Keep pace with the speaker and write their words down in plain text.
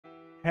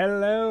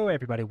Hello,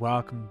 everybody.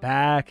 Welcome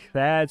back.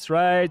 That's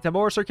right. To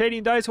more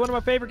Circadian Dice, one of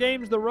my favorite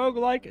games, the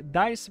Roguelike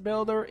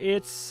Dicebuilder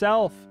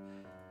itself.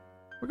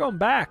 We're going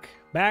back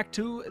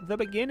to the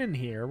beginning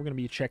here. We're going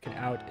to be checking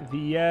out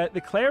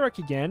the Cleric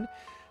again,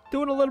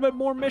 doing a little bit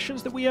more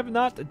missions that we have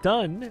not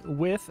done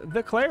with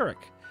the Cleric.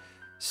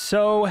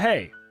 So,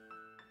 hey,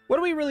 what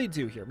do we really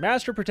do here?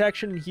 Master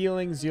Protection and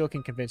Healing. Zeal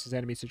can convince his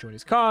enemies to join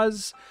his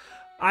cause.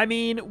 I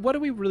mean, what do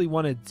we really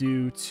want to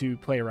do to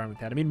play around with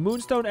that? I mean,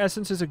 Moonstone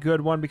Essence is a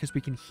good one because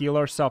we can heal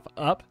ourselves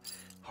up.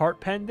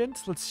 Heart Pendant,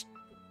 let's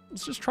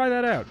just try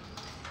that out.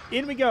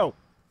 In we go.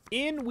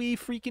 In we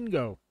freaking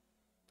go.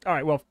 All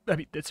right, well, I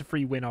mean, it's a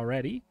free win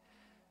already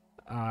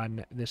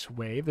on this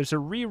wave. There's a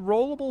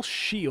re-rollable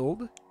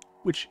shield,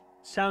 which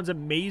sounds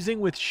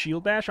amazing with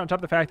Shield Bash, on top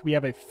of the fact that we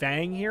have a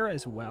Fang here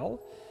as well.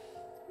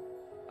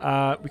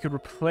 We could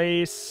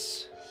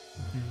replace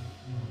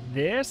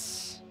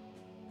this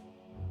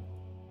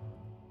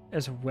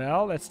as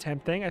well. That's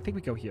tempting. I think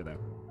we go here, though.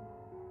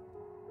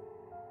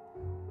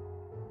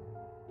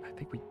 I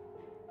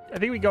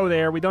think we go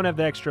there. We don't have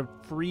the extra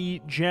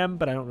free gem,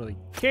 but I don't really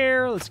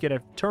care. Let's get a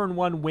turn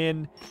one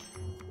win.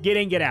 Get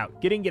in, get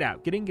out. Get in, get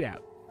out. Get in, get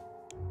out.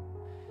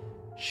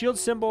 Shield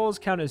symbols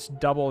count as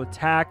double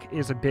attack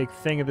is a big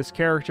thing of this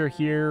character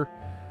here.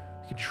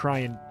 We could try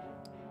and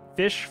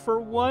fish for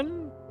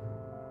one.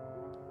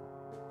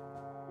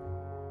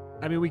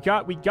 I mean, we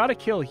got a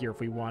kill here if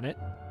we want it.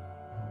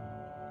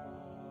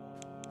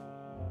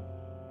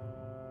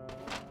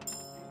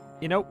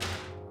 You know,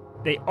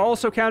 they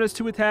also count as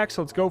 2 attacks,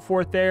 so let's go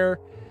for it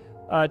there.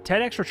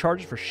 10 extra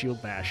charges for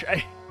Shield Bash.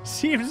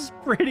 Seems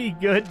pretty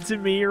good to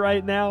me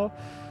right now.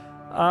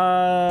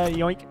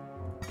 Yoink.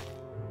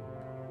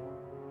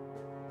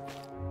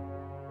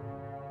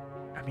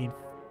 I mean,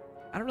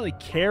 I don't really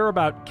care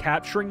about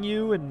capturing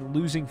you and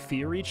losing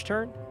fear each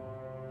turn.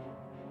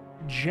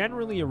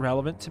 Generally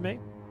irrelevant to me.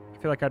 I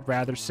feel like I'd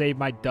rather save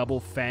my double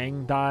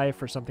Fang die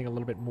for something a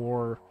little bit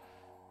more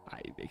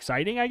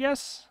exciting, I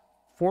guess.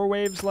 4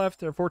 waves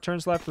left, or 4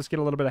 turns left. Let's get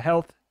a little bit of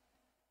health.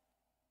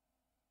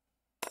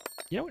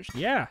 You know what?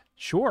 Yeah,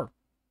 sure.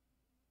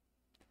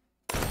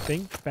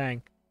 Bing,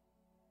 bang.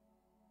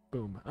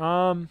 Boom.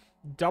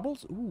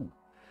 Doubles? Ooh.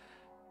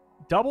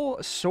 Double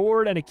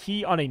sword and a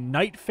key on a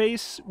Night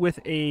Face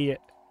with a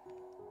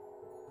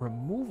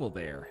removal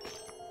there.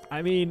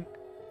 I mean,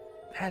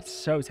 that's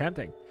so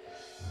tempting.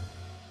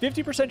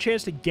 50%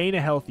 chance to gain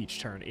a health each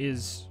turn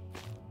is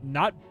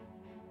not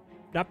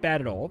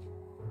bad at all.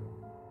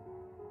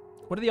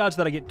 What are the odds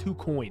that I get 2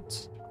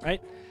 coins,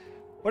 right?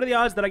 What are the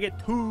odds that I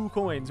get 2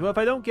 coins? Well, if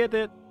I don't get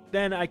it,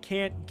 then I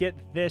can't get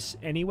this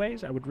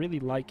anyways. I would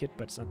really like it,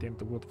 but it's not the end of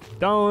the world if I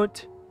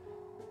don't.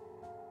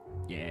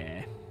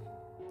 Yeah.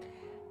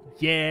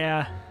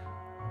 Yeah.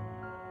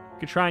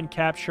 Could try and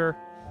capture.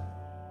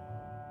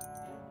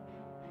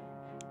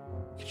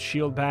 Could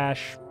Shield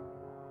Bash.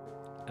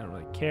 I don't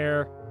really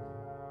care.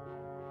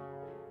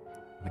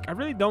 Like, I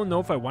really don't know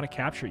if I want to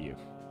capture you.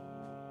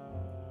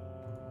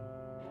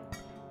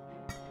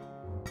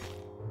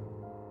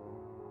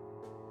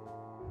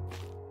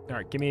 All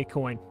right, give me a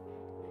coin.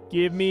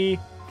 Give me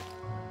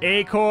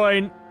a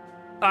coin.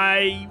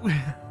 I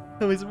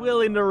was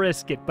willing to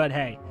risk it, but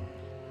hey.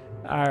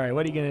 All right,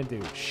 what are you going to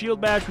do?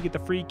 Shield Bash, we get the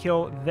free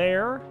kill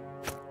there.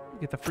 We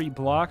get the free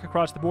block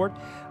across the board.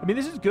 I mean,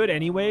 this is good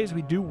anyways.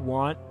 We do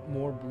want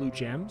more blue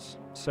gems,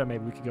 so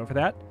maybe we could go for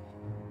that.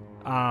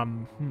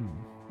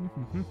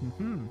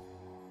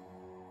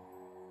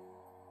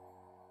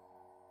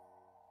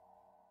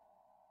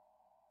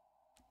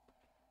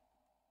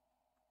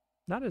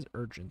 Not as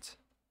urgent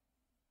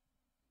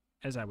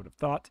as I would have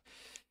thought.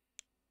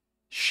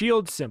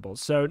 Shield symbols.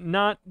 So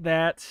not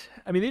that...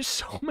 I mean, there's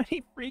so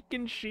many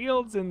freaking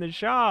shields in the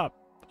shop.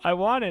 I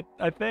want it,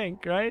 I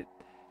think, right?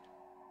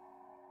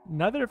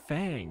 Another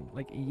Fang.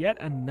 Like, yet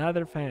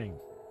another Fang.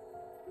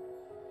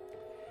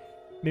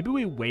 Maybe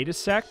we wait a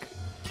sec.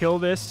 Kill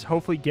this.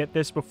 Hopefully get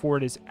this before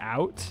it is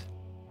out.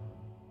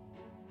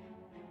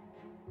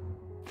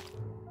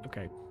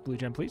 Okay. Blue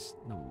gem, please.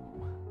 No.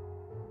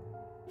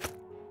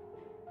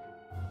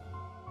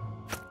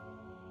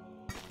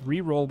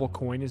 Rerollable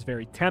coin is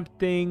very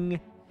tempting.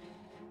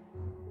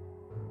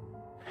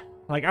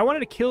 Like, I wanted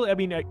to kill... I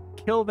mean,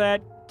 kill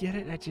that. Get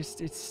it?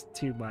 It's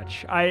too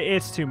much.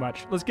 It's too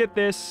much. Let's get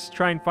this.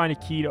 Try and find a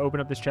key to open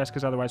up this chest,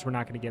 because otherwise we're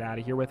not going to get out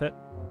of here with it.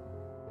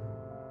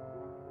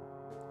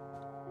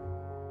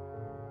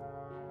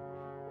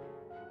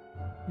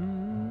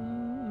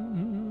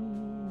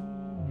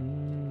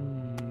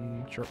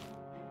 Sure.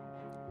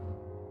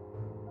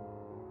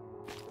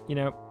 You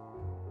know...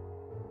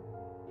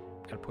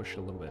 Gotta push it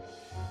a little bit.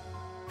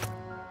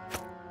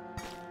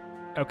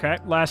 Okay,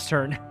 last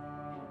turn.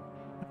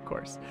 Of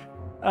course.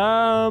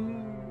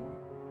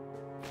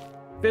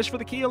 Fish for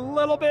the key a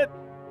little bit.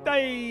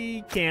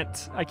 I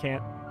can't.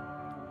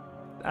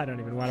 I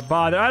don't even want to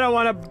bother. I don't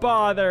want to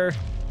bother.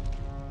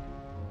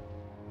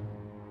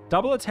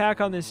 Double attack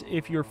on this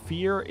if your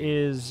fear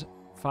is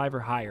 5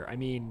 or higher. I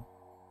mean...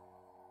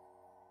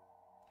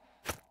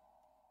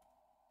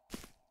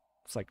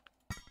 It's like...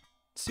 Let's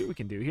see what we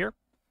can do here.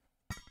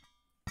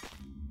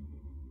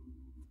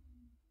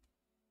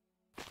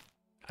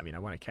 I mean, I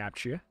want to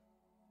capture you.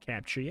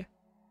 Capture you.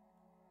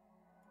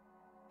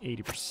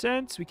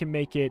 80%. We can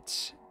make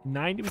it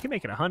 90. We can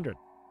make it 100.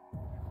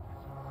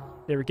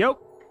 There we go.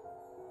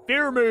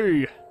 Fear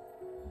me.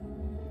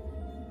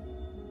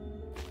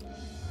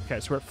 Okay,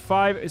 so we're at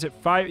 5. Is it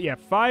 5? Yeah,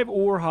 5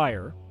 or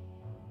higher.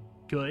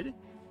 Good.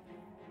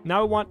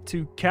 Now I want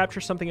to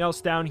capture something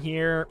else down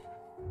here.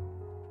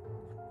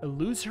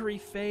 Illusory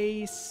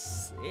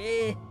face.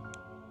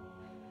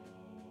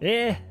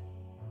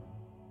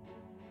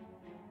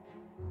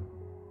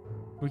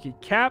 We could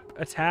cap,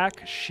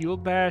 attack,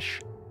 shield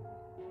bash,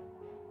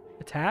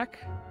 attack.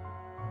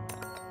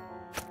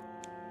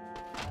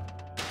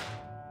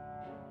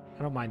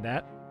 I don't mind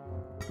that.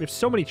 We have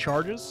so many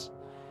charges.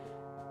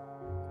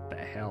 What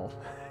the hell?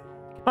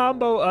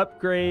 Combo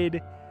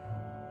upgrade.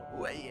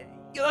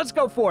 Let's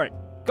go for it.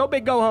 Go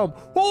big, go home.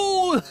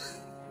 Oh!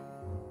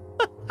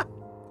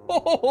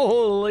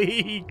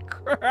 Holy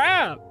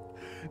crap!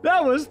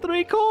 That was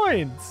 3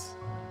 coins.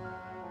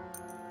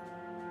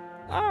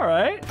 All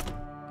right.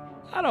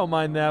 I don't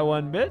mind that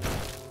one bit.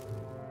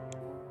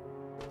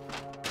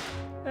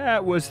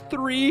 That was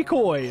 3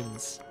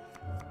 coins.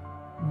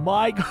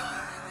 My God.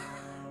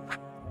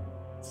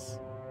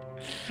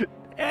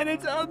 And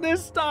it's on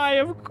this die,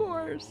 of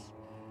course.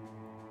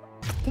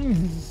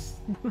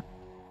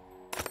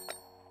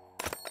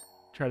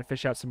 Try to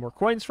fish out some more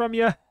coins from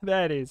you.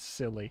 That is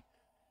silly.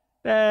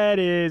 That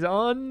is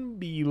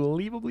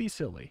unbelievably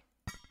silly.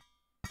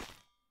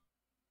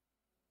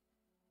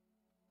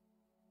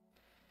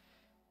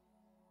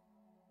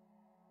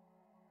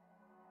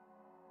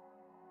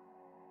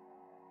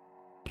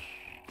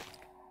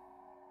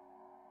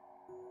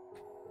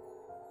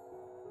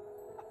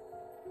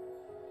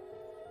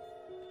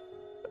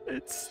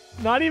 It's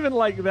not even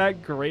like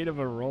that great of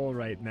a roll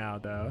right now,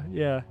 though.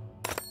 Yeah.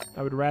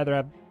 I would rather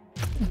have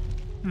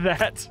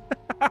that.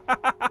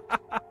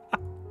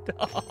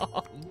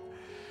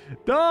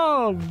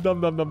 Dumb.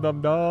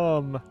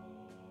 Dumb.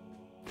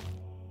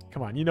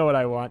 Come on, you know what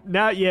I want.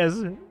 Now,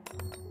 yes.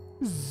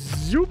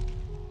 Zoop.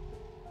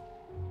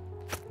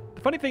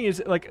 The funny thing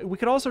is, like, we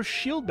could also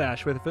shield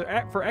bash with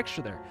for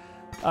extra there.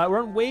 We're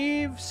on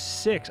wave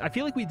 6. I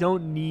feel like we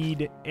don't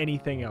need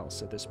anything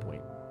else at this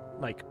point.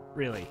 Like,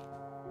 really.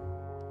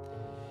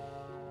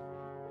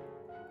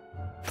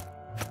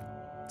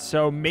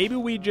 So maybe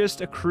we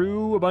just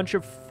accrue a bunch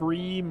of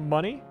free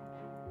money.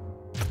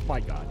 My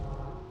God.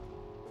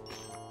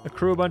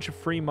 Accrue a bunch of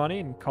free money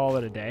and call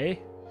it a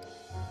day.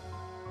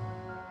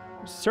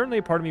 Certainly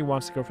a part of me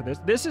wants to go for this.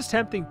 This is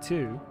tempting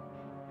too.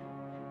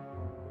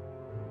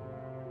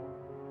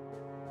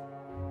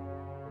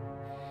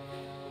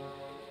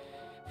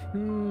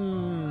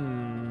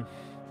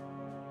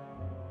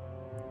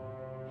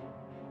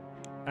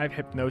 I have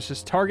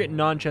Hypnosis. Target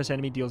non-chess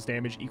enemy deals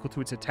damage equal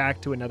to its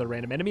attack to another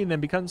random enemy and then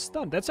becomes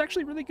stunned. That's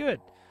actually really good.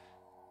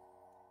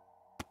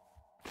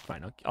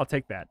 Fine, I'll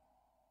take that.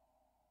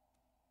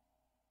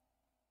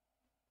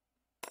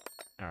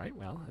 All right,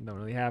 well, I don't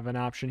really have an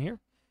option here.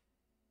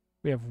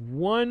 We have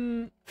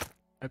 1...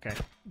 Okay,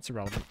 it's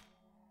irrelevant.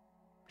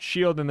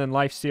 Shield and then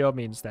lifesteal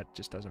means that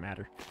just doesn't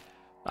matter.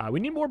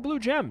 We need more blue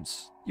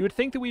gems. You would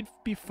think that we'd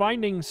be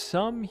finding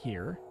some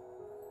here.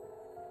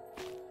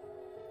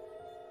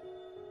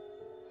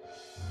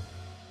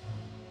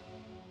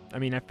 I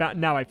mean, I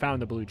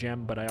found the blue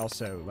gem, but I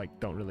also, like,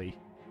 don't really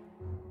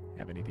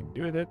have anything to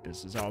do with it.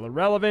 This is all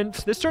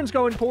irrelevant. This turn's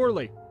going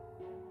poorly.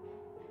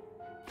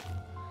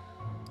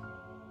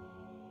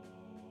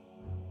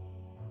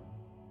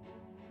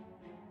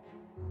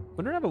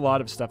 We don't have a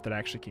lot of stuff that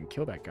actually can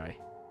kill that guy.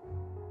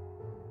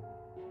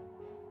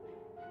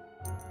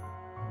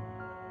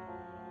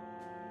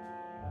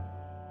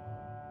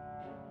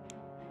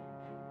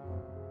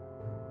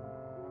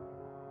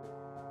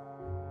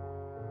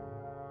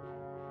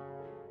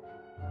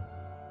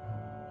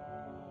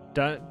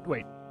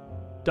 Wait.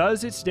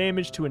 Does its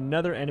damage to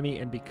another enemy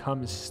and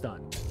becomes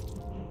stunned.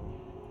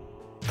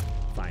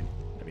 Fine.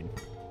 I mean,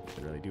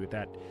 nothing really do with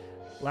that.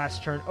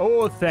 Last turn.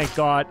 Oh, thank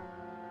God.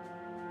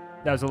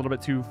 That was a little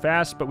bit too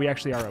fast, but we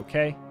actually are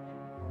okay.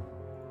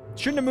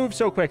 Shouldn't have moved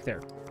so quick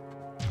there.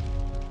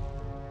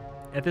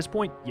 At this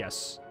point,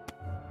 yes.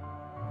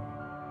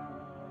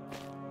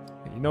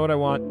 You know what I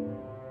want?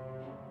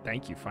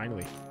 Thank you,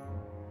 finally.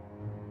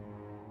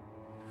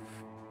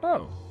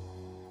 Oh.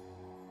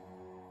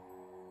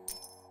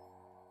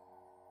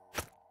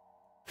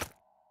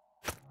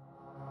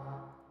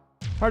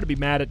 Hard to be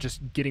mad at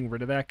just getting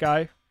rid of that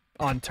guy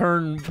on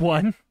turn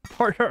 1.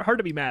 Hard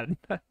to be mad,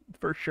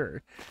 for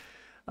sure.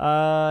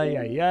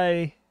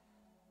 Yay.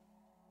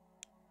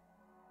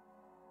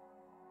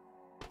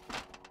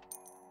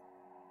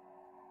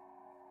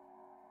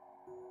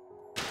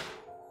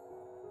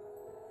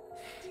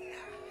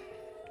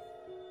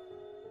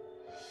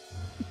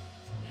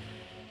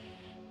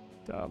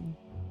 Dumb.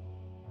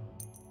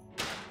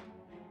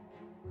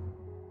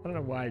 I don't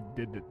know why I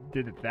did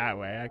it that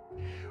way.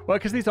 Well,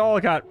 because these all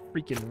got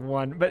freaking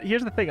 1. But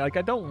here's the thing. Like,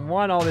 I don't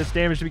want all this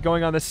damage to be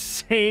going on the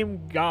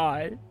same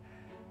guy.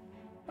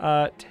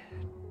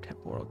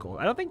 Temporal gold.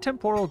 I don't think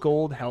temporal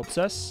gold helps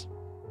us.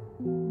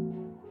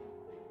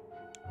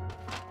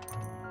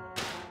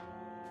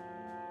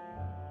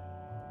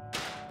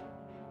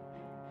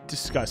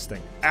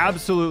 disgusting.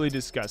 Absolutely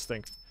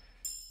disgusting.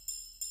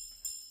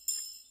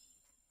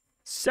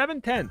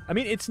 710. I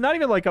mean, it's not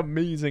even like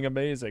amazing,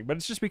 but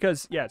it's just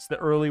because, yeah, it's the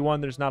early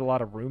one. There's not a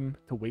lot of room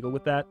to wiggle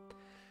with that.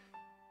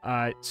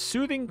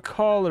 Soothing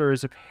Caller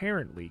is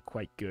apparently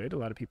quite good. A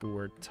lot of people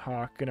were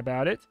talking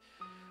about it.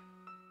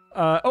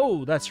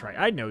 Oh, that's right.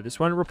 I know this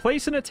one.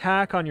 Replace an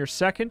attack on your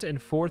second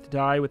and fourth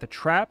die with a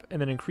trap,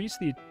 and then increase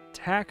the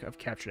attack of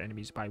captured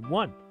enemies by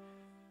 1.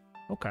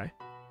 Okay.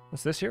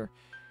 What's this here?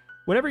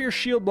 Whenever your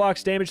shield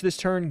blocks damage this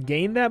turn,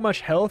 gain that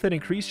much health and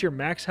increase your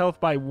max health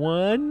by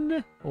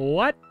 1?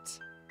 What?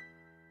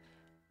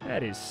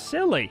 That is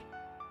silly.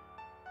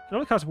 It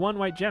only costs 1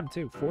 white gem,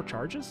 too. 4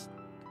 charges?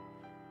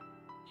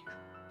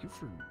 You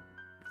for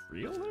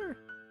real there?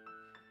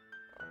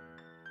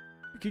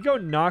 We could go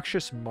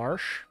Noxious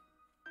Marsh.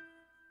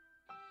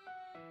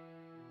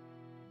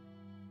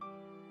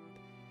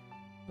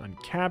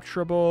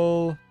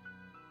 Uncapturable.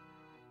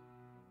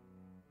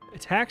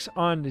 Attacks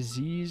on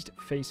diseased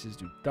faces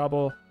do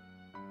double.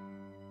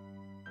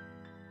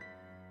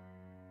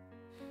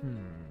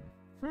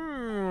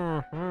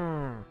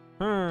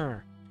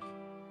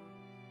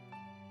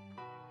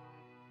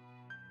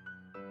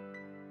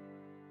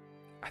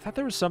 I thought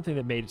there was something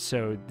that made it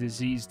so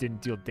disease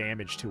didn't deal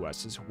damage to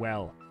us as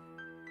well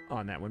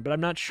on that one, but I'm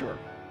not sure.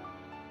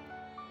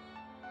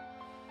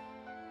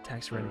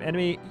 Attacks random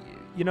enemy.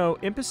 You know,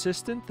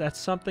 Impersistent, that's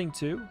something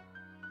too.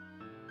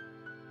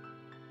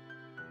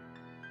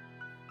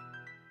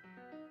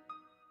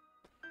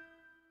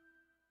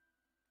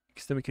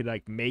 Because then we could,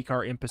 like, make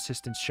our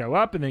Impersistence show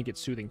up and then get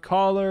Soothing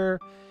Caller.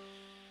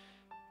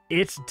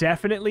 It's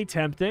definitely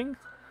tempting.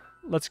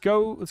 Let's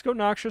go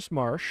Noxious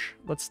Marsh.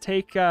 Let's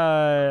take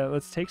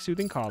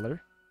Soothing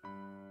Caller.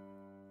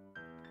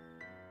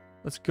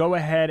 Let's go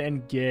ahead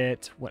and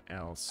get what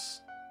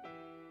else?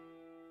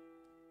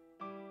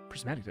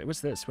 Prismatic.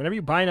 What's this? Whenever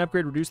you buy an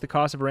upgrade, reduce the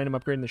cost of a random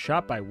upgrade in the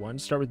shop by 1.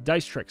 Start with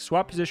Dice Trick.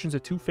 Swap positions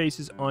of 2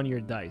 faces on your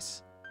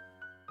dice.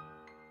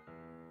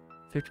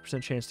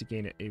 50% chance to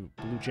gain a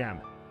blue gem.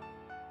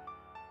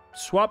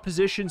 Swap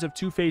positions of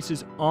 2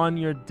 faces on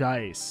your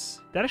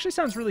dice. That actually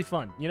sounds really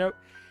fun. You know,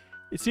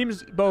 it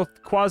seems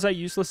both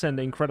quasi-useless and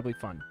incredibly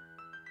fun.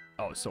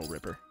 Oh, Soul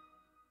Ripper.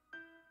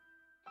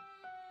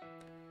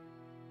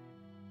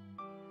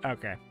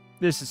 Okay.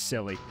 This is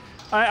silly.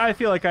 I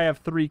feel like I have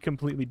 3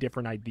 completely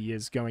different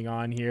ideas going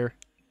on here.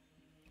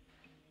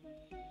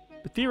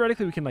 But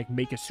theoretically, we can, like,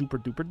 make a super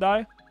duper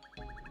die.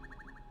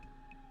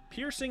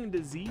 Piercing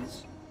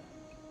Disease.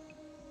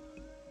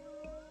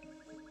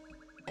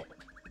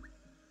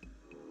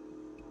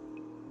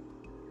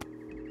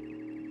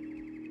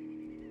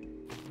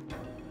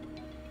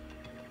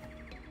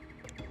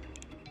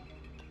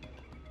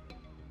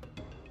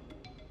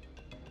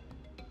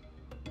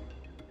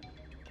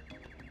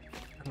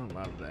 I don't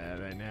love that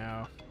right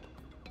now.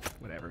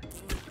 Whatever.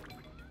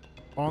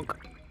 Bonk.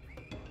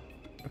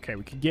 Okay,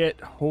 we could get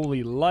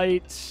Holy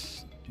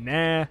Light.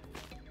 Nah.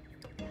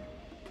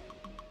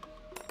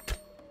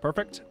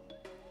 Perfect.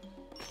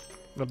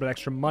 A little bit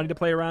extra money to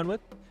play around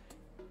with.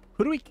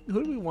 Who do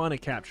we want to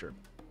capture?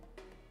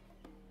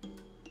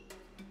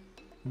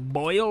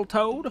 Boil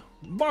Toad?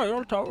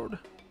 Boil Toad.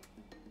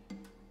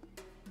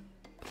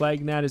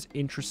 Plague Gnat is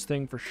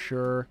interesting for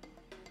sure.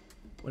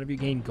 Whenever you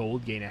gain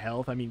gold, gain a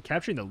health. I mean,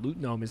 capturing the Loot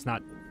Gnome is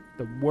not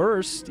the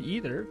worst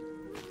either.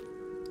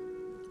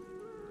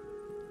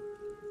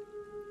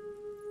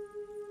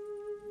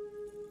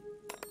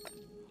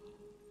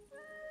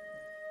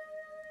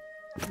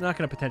 I'm not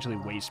going to potentially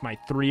waste my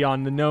 3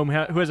 on the gnome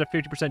who has a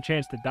 50%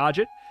 chance to dodge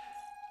it.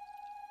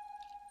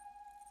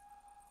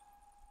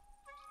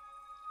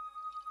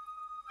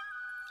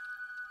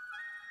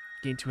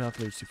 Gain 2 health,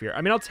 lose 2 fear.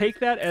 I mean, I'll take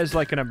that as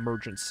like an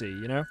emergency,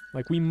 you know?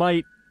 Like, we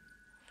might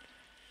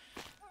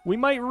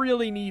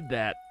really need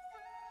that.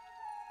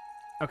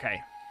 Okay.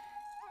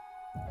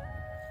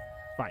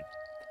 Fine.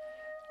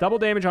 Double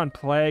damage on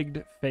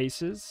plagued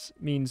faces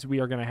means we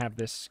are going to have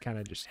this kind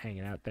of just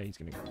hanging out there. He's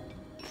going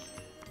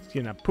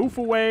to poof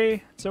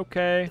away. It's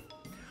okay.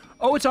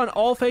 Oh, it's on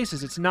all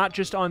faces. It's not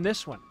just on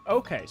this one.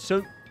 Okay,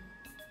 so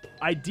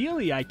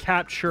ideally I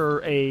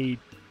capture a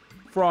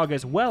frog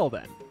as well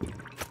then.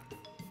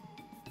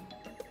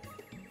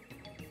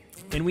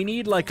 And we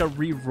need like a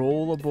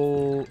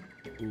re-rollable...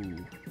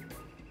 Ooh.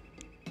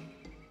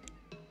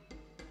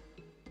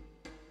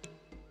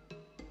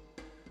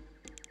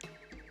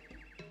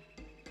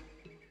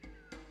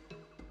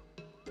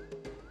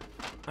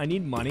 I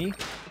need money.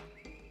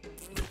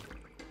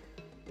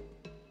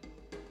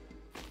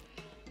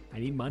 I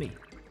need money.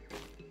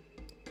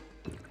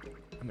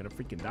 I'm gonna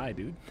freaking die,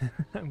 dude.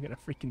 I'm gonna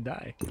freaking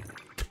die.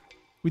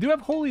 We do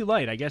have Holy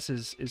Light, I guess,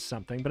 is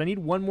something, but I need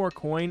 1 more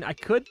coin. I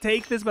could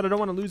take this, but I don't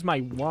want to lose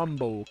my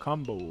Wombo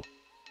combo.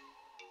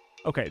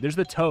 Okay, there's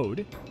the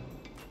Toad.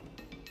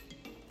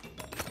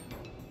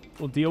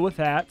 We'll deal with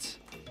that.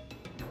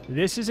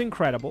 This is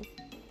incredible.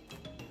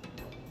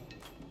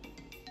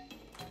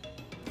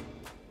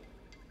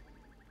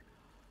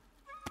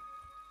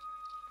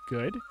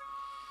 Good.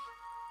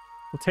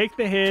 We'll take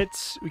the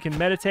hits. We can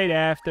meditate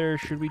after,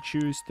 should we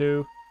choose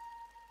to.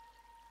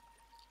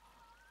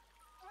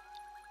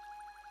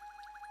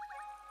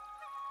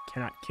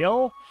 cannot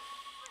kill.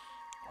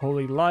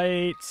 Holy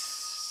Light.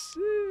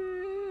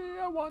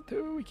 I want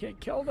to. We can't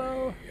kill,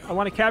 though. I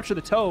want to capture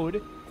the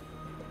toad,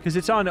 because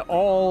it's on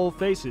all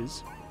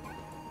faces.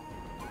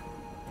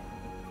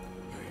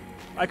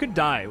 I could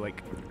die,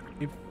 like,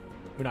 if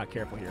we're not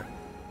careful here.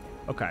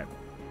 Okay.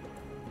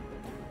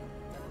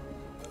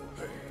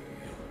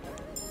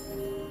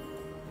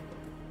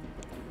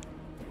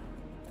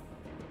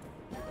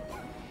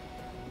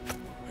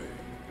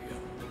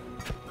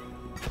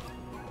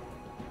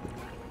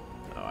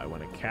 Oh, I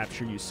want to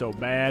capture you so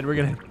bad. We're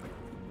dead.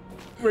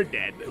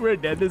 We're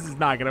dead. This is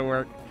not gonna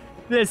work.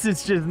 This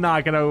is just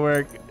not gonna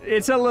work.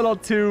 It's a little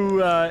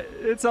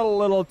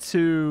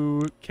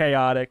too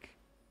chaotic.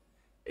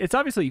 It's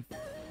obviously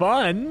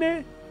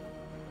fun,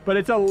 but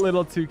it's a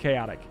little too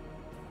chaotic.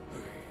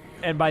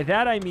 And by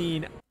that I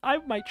mean I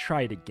might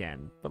try it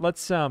again. But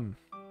let's get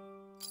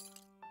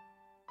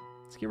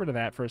rid of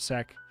that for a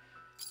sec.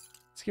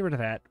 Let's get rid of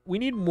that. We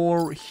need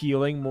more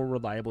healing, more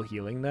reliable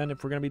healing then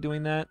if we're gonna be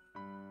doing that.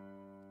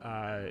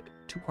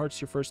 2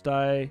 hearts your first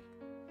die.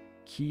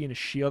 Key and a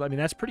shield. I mean,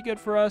 that's pretty good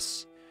for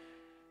us.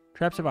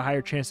 Traps have a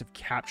higher chance of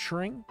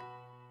capturing.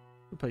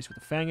 Replace with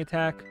a fang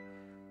attack.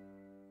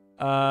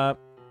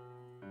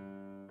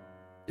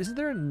 Isn't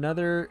there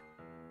another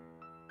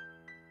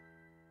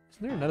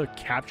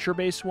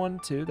capture-based one,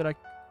 too, that I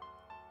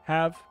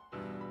have?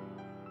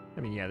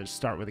 I mean, yeah, there's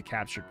start with a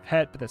captured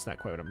pet, but that's not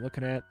quite what I'm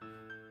looking at.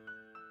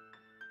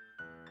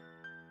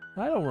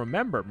 I don't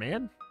remember,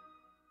 man.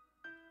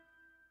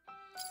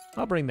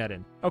 I'll bring that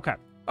in. Okay.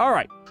 All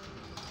right.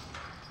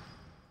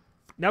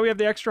 Now we have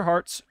the extra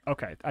hearts.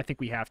 Okay, I think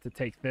we have to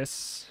take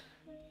this.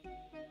 The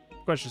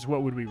question is,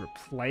 what would we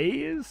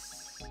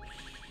replace?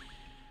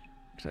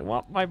 Because I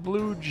want my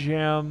blue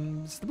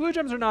gems. The blue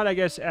gems are not, I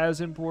guess, as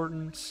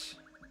important.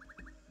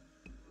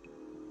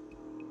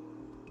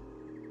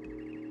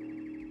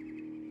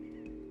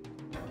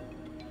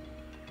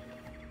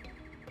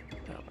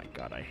 Oh my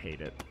god, I hate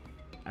it.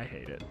 I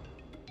hate it.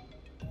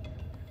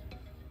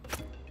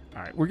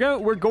 All right,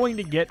 we're going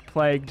to get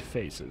plagued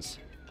faces.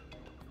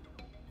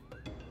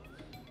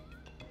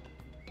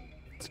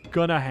 It's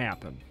gonna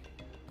happen.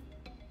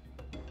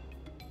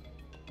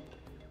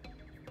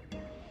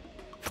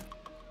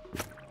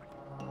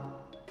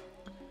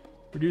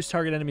 Reduce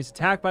target enemy's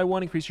attack by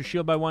 1. Increase your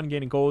shield by 1.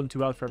 Gaining gold and 2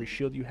 health for every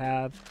shield you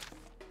have.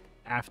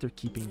 After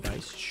keeping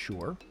dice.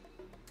 Sure.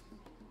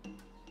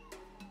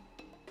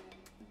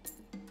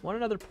 Want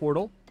another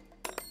portal?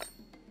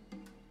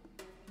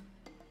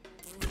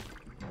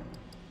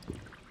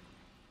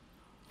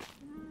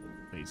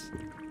 Please.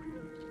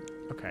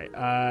 Okay,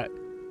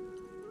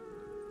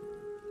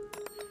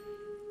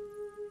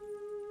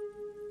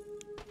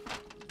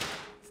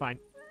 fine.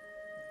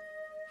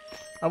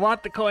 I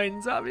want the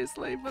coins,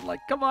 obviously, but, like,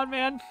 come on,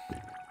 man.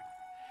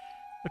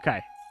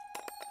 Okay.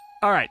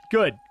 All right,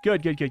 good.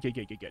 Good.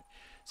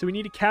 So we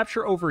need to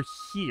capture over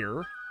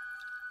here.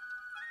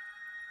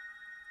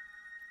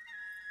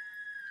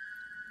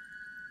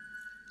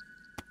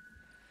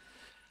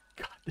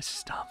 God, this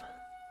is dumb.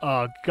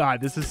 Oh,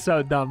 God, this is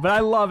so dumb. But I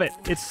love it.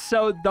 It's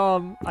so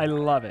dumb. I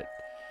love it.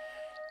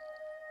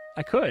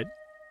 I could.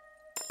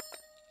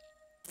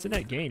 It's a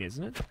net gain,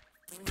 isn't it?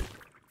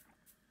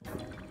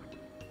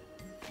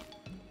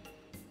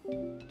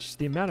 Just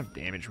the amount of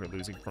damage we're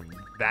losing from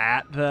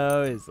that,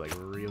 though, is, like,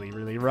 really,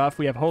 really rough.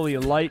 We have Holy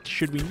Light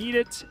should we need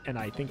it, and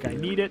I think I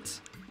need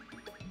it.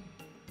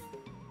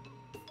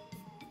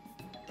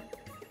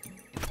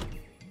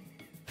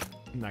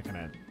 I'm not going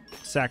to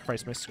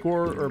sacrifice my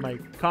Skoore or my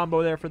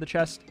combo there for the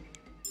chest.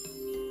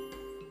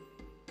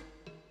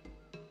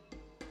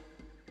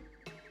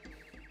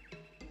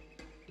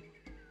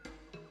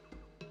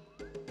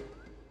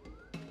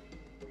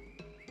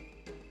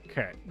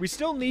 Okay, we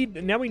still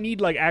need, now we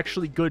need, like,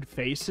 actually good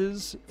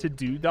faces to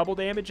do double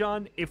damage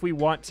on if we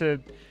want to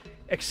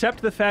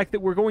accept the fact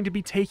that we're going to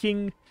be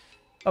taking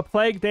a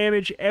plague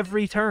damage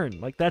every turn.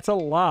 Like, that's a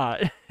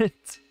lot.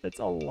 That's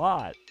a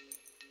lot.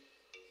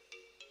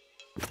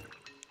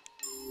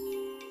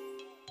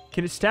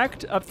 Can it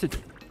stack up to...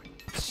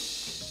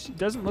 It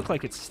doesn't look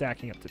like it's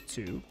stacking up to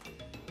 2.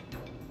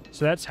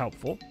 So that's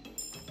helpful.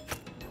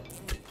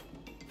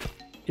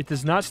 It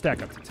does not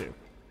stack up to 2.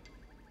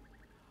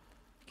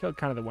 Killed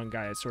kind of the one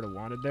guy I sort of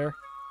wanted there.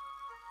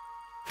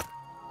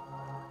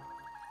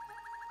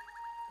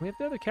 We have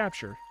the other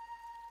capture.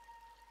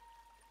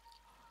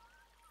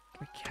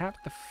 Can I cap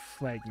the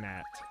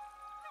Flagnat?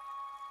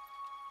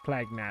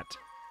 Flagnat.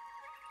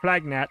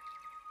 Flagnat.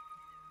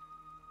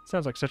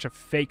 Sounds like such a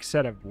fake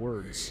set of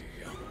words.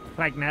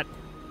 Flagnat.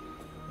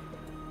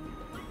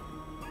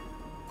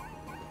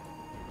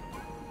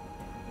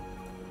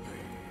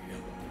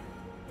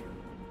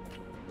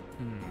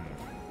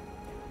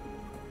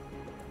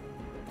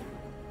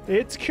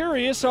 It's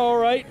curious, all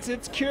right.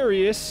 It's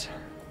curious.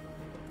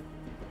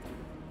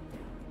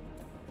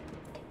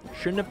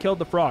 Shouldn't have killed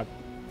the frog.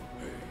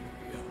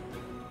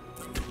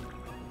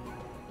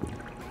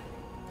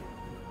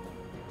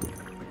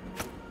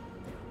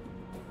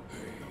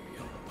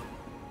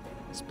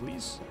 Yes,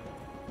 please.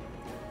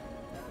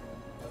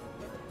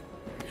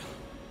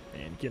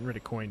 getting rid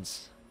of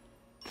coins.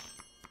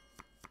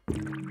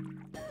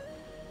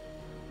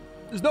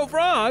 There's no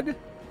frog!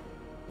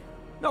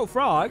 No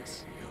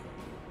frogs!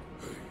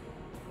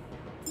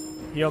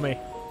 Heal me.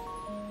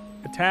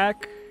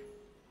 Attack.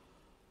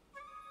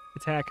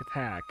 Attack,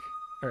 attack.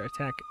 Or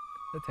attack,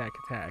 attack,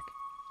 attack.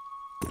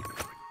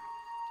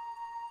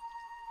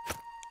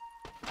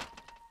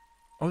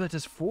 Oh, that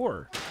does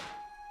 4.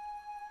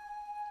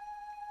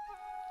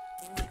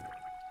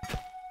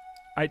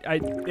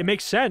 It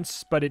makes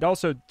sense, but it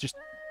also just...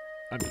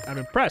 I'm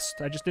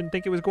impressed. I just didn't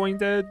think it was going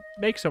to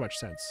make so much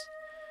sense.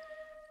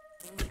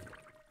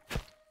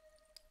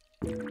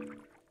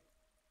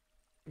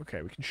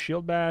 Okay, we can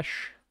shield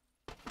bash.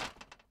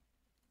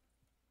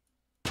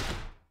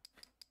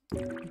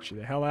 Get you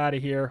the hell out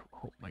of here.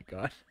 Oh my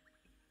god.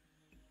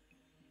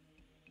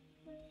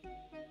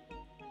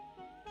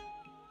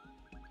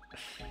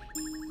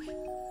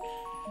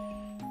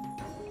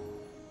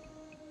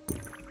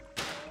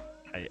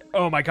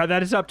 Oh my god,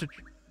 that is up to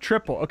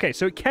triple. Okay,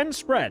 so it can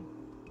spread.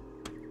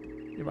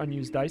 You have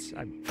unused dice?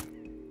 I'm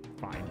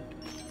fine.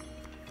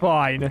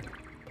 Fine.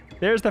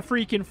 There's the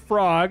freaking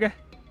frog.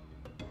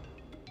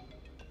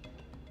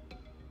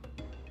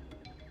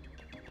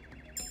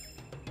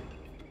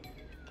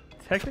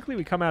 Technically,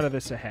 we come out of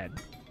this ahead.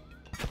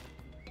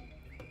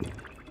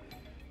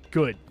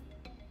 Good.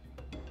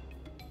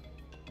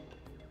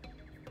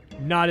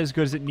 Not as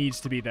good as it needs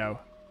to be, though.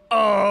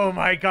 Oh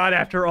my god,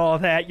 after all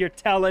that, you're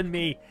telling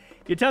me.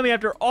 You're telling me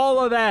after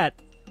all of that.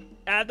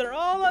 After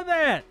all of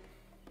that.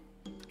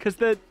 Because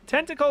the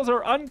tentacles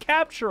are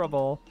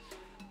uncapturable.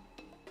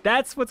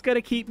 That's what's going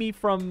to keep me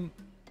from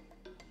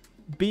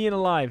being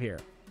alive here.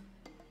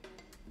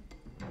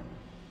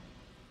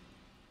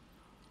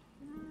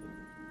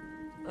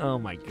 Oh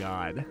my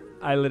god.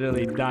 I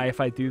literally die if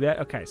I do that.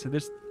 Okay, so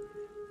there's...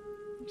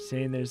 You're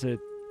saying there's a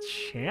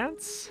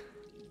chance?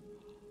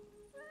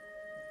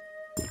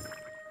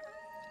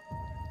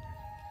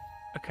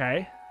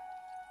 Okay.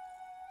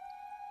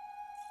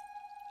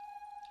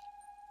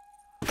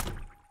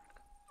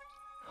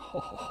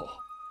 Oh,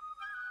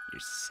 you're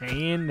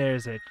saying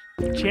there's a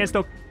chance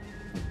they'll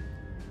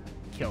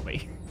kill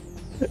me.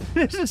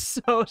 This is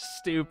so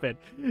stupid.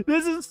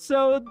 This is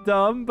so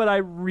dumb, but I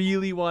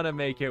really want to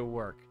make it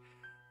work.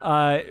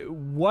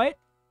 What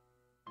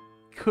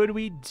could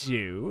we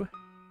do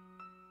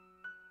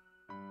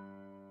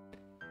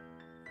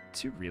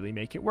to really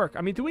make it work?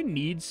 I mean, do we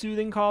need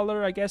Soothing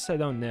Collar? I guess I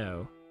don't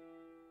know.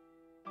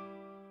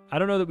 I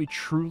don't know that we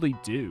truly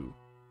do.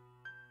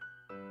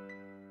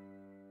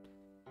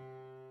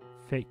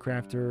 Fate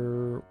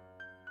Crafter.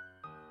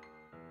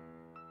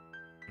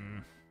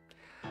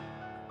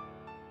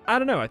 I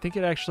don't know. I think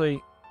it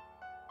actually...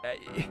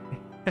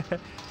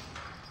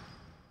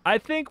 I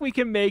think we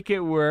can make it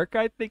work.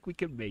 I think we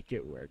can make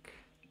it work.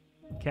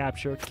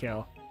 Capture,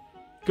 kill.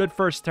 Good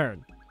first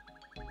turn.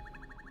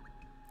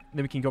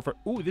 Then we can go for...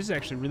 Ooh, this is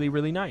actually really,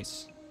 really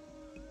nice.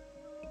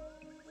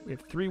 We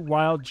have 3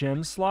 wild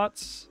gem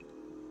slots.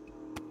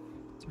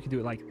 So we can do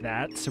it like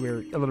that. So we're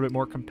a little bit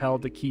more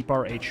compelled to keep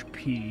our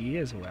HP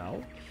as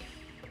well.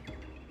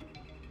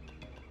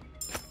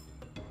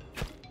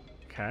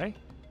 Okay.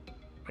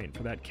 Waiting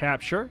for that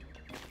capture.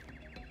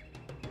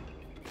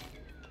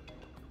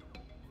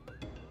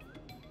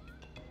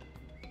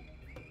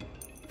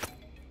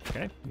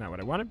 Okay, not what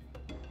I wanted.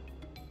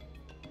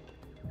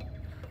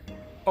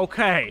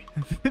 Okay,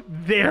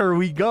 there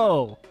we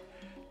go.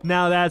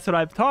 Now that's what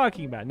I'm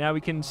talking about. Now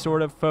we can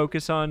sort of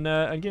focus on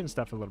getting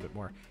stuff a little bit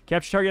more.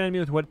 Capture target enemy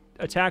with what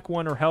attack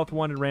 1 or health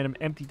 1 and random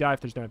empty die.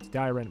 If there's no empty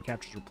die, random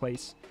captures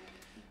replace.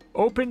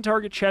 Open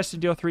target chest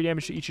and deal 3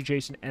 damage to each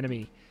adjacent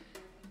enemy.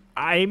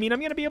 I mean, I'm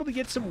going to be able to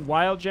get some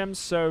wild gems,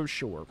 so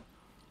sure.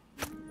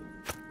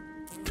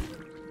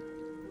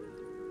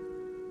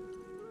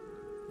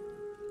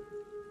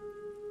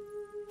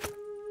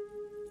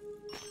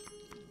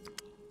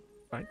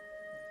 Fine.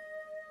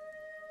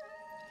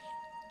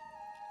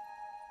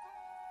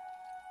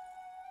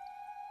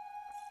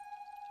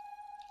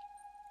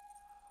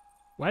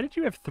 Why did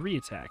you have 3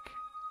 attack?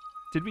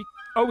 Did we...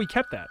 Oh, we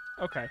kept that.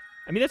 Okay.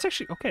 I mean, that's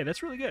actually... Okay,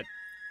 that's really good.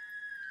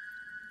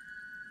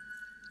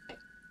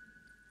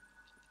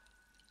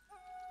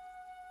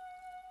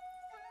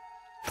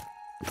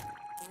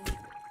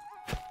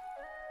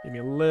 Give me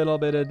a little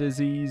bit of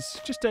disease.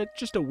 Just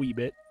a wee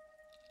bit.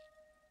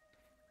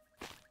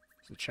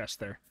 There's a chest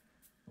there.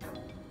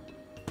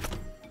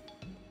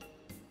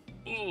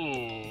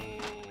 Ooh.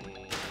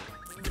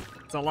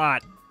 It's a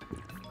lot.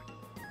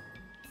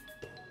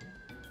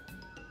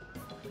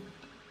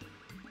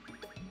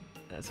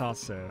 That's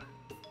also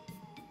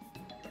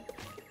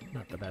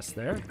not the best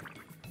there.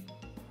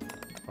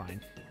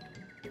 Fine.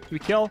 Do we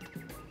kill?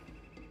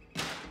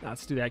 No,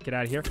 let's do that. Get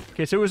out of here.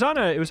 Okay, so it was on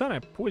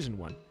a poison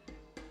one.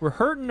 We're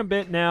hurting a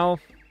bit now.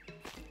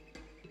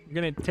 We're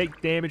gonna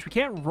take damage. We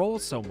can't roll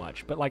so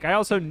much, but like I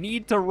also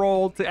need to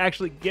roll to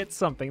actually get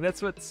something.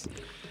 That's what's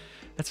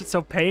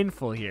so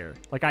painful here.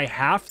 Like I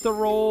have to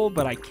roll,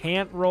 but I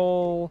can't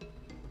roll.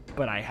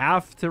 But I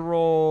have to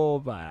roll,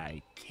 but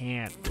I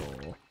can't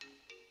roll.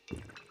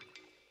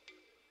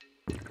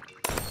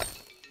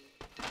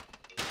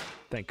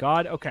 Thank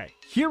God. Okay,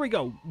 here we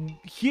go.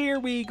 Here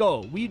we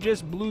go. We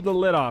just blew the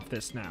lid off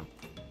this now.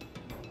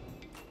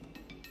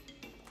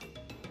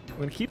 I'm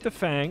going to keep the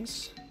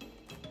fangs.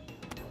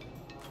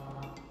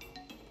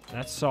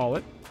 That's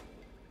solid.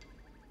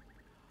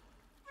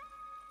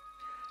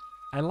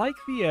 I like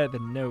the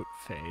note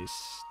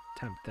face.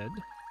 Tempted.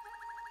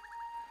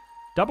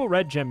 Double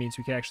red gem means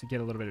we can actually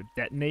get a little bit of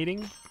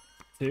detonating,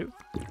 too.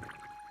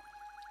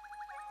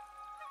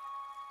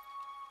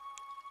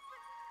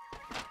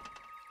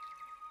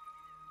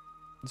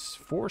 This is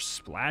 4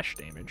 splash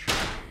damage.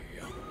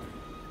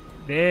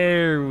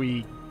 There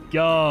we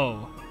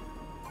go.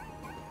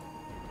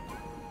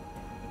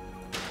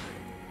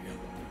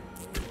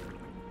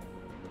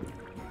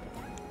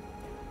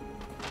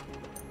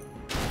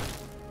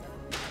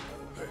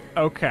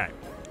 Okay.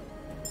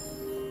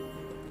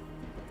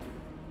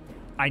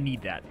 I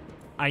need that.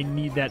 I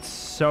need that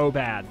so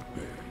bad.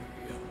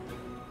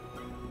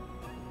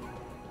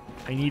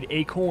 I need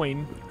a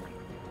coin.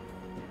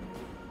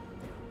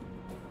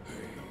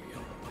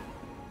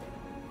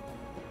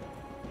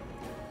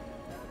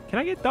 Can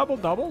I get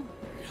double-double?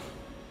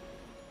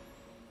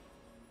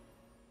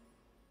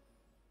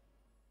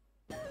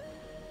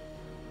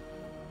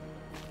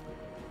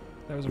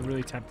 That was a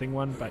really tempting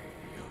one, but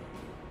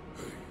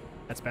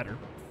that's better.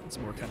 It's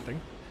more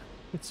tempting.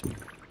 It's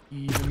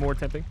even more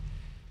tempting.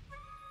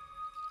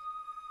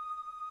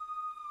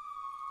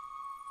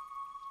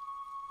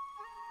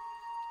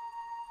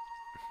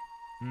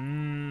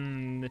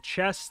 The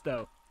chest,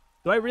 though.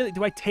 Do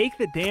I take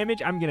the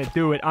damage? I'm gonna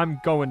do it. I'm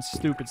going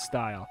stupid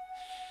style.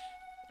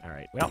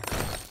 Alright, well.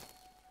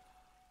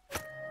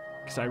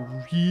 Because I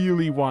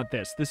really want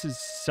this. This is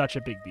such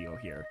a big deal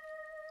here.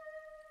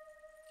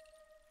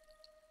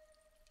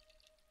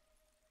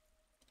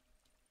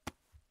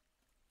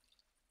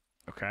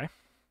 Okay.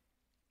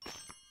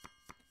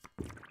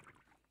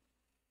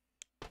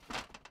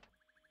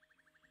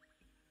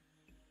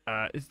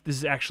 This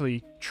is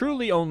actually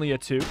truly only a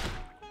 2.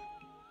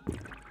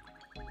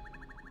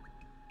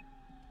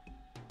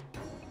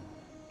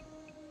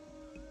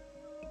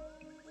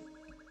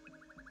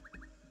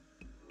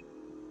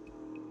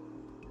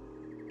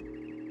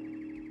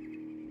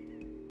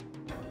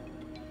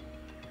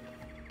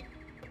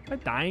 Am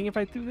I dying if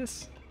I do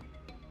this?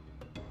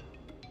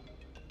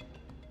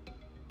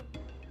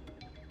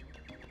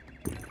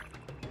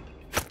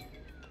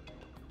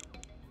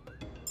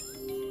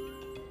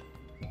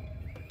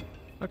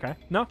 Okay.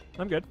 No,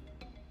 I'm good.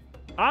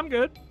 I'm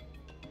good.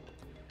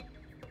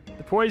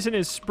 The poison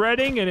is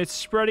spreading, and it's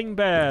spreading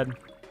bad.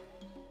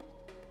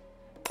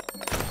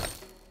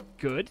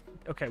 Good.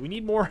 Okay, we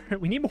need more.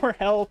 We need more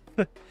health.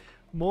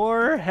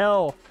 More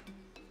health.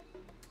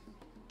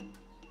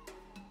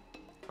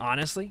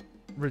 Honestly,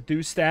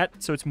 reduce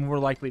that so it's more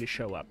likely to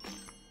show up.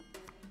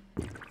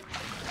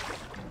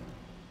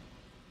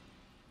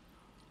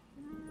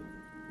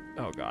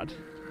 Oh, God.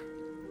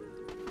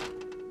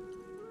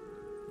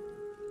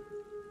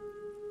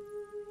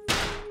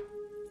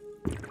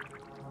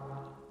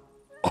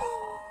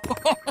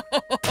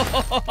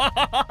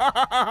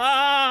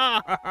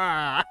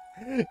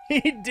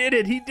 He did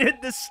it. He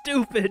did the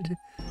stupid.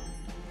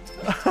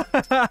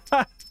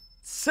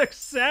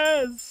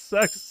 Success.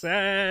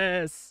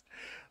 Success.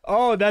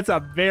 Oh, that's a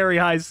very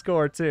high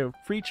score, too.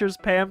 Preacher's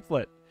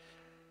Pamphlet.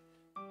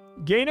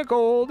 Gain a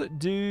gold,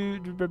 do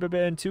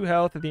and 2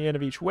 health at the end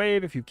of each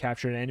wave if you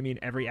capture an enemy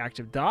in every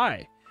active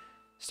die.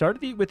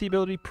 Start with the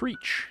ability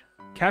Preach.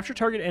 Capture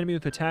target enemy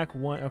with attack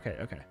 1. Okay,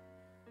 okay.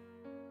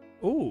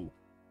 Ooh.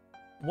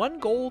 1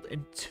 gold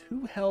and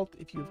 2 health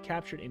if you have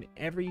captured in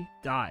every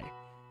die.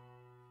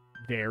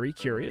 Very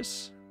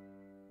curious.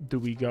 Do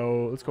we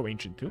go... Let's go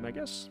Ancient Tomb, I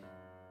guess.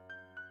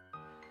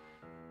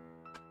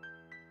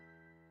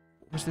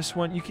 Was this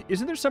one?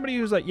 Isn't there somebody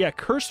who's like, yeah,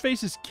 Curse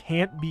Faces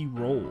can't be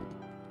rolled.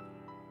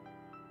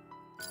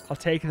 I'll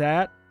take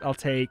that. I'll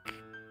take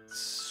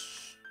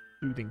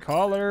Soothing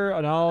Collar,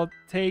 and I'll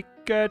take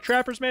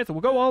Trapper's Mantle.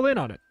 We'll go all in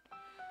on it.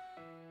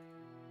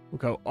 We'll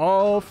go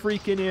all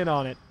freaking in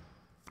on it.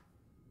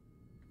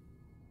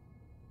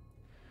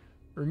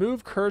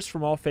 Remove Curse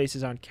from all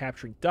faces on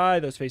capturing die.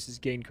 Those faces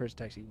gain Curse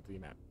attacks equal to the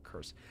amount of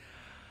Curse.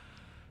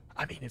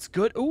 I mean, it's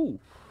good. Ooh,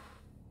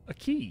 a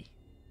key.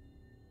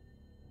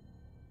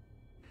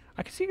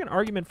 I can see an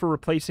argument for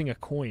replacing a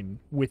coin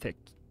with a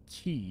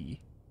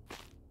key.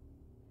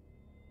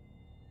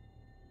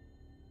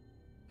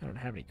 I don't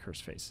have any Curse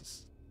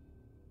faces.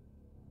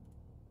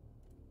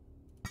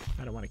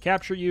 I don't want to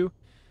capture you.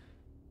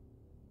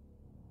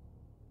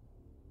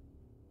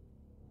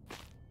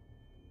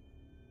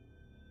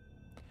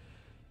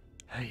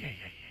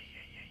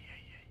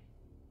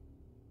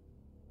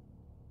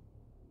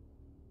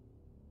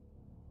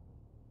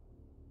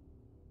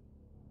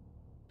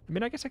 I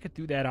mean, I guess I could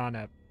do that on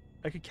a...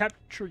 I could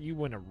capture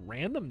you in a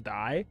random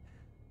die.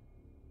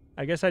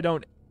 I guess I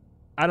don't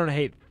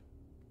hate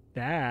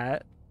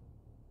that.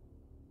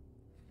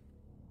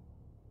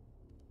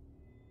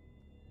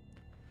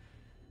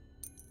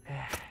 You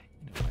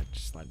know what?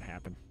 Just let it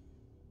happen.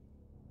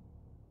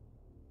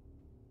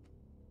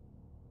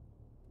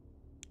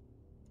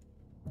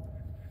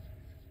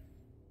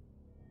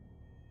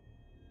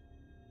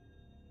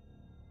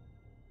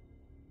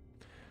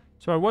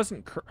 So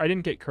I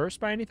didn't get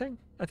cursed by anything?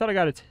 I thought I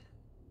got it.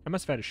 I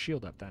must have had a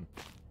shield up then.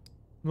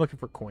 I'm looking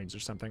for coins or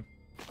something,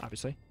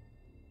 obviously.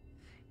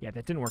 Yeah,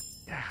 that didn't work.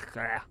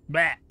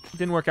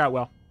 Didn't work out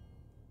well.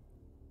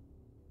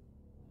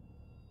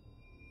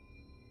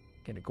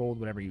 Get a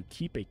gold whenever you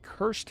keep a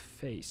cursed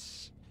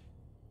face.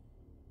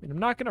 I mean, I'm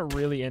not going to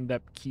really end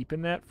up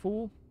keeping that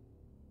fool.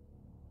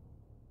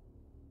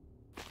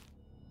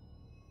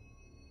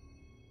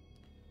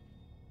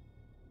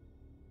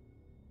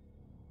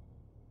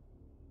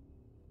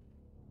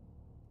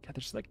 God,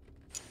 there's like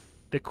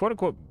the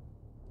quote-unquote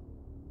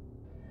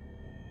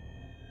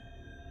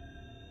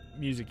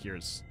music here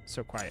is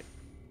so quiet.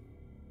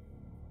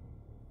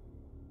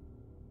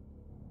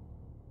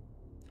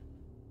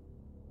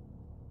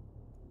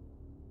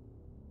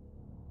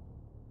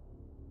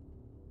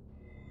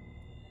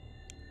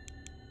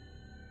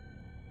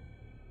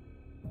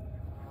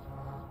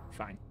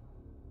 Fine.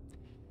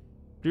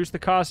 Reduce the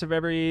cost of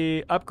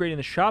every upgrade in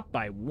the shop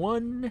by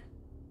 1.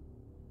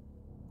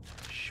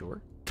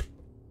 Sure.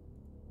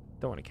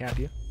 Don't want to cap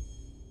you.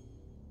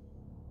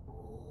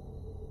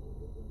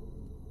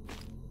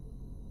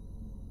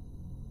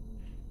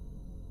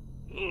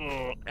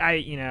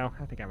 I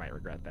think I might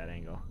regret that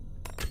angle.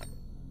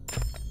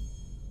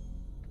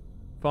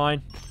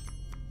 Fine.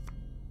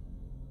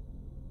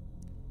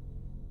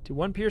 Do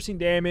 1 piercing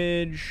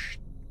damage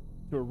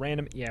to a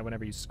random... Yeah,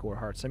 whenever you score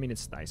hearts. I mean,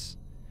 it's nice.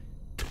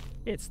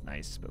 It's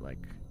nice, but like...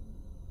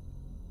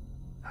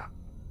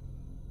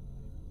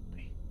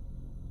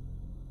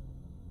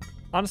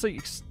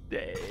 Honestly,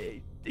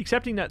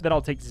 accepting that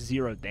I'll take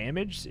 0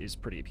 damage is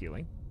pretty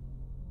appealing.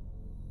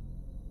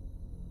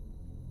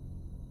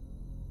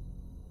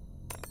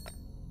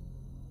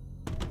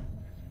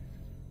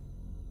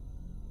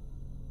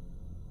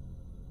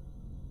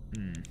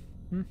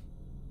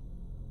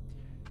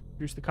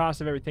 Reduce the cost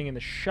of everything in the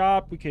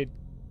shop. We could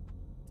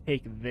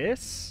take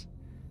this.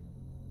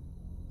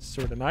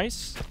 Sort of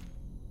nice.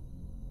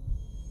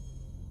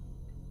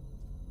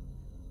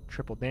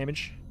 Triple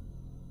damage.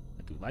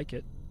 I do like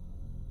it.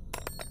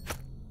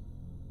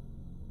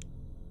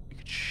 We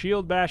could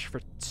shield bash for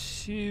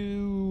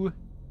 2.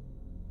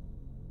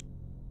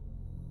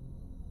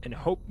 And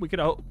hope we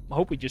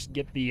just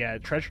get the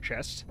treasure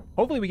chest.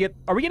 Hopefully we get...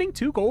 Are we getting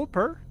 2 gold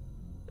per?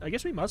 I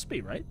guess we must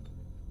be, right?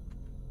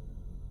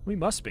 We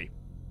must be.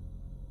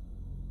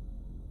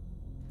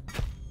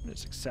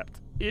 Let's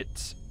accept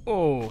it.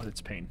 Oh,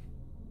 that's pain.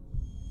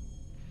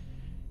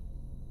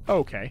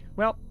 Okay,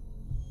 well.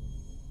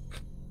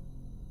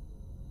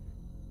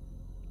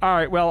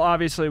 Alright, well,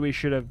 obviously we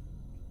should have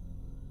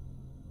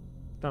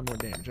done more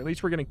damage. At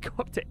least we're going to go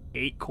up to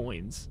 8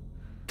 coins.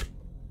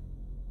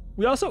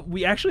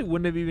 We actually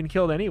wouldn't have even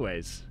killed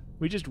anyways.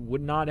 We just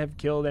would not have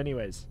killed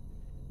anyways.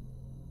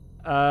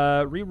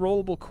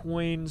 Rerollable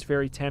coins,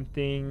 very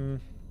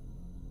tempting.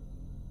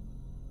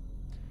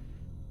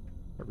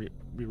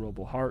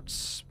 Rerollable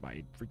hearts.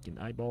 My freaking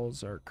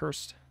eyeballs are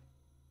cursed.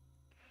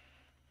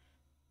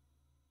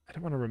 I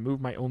don't want to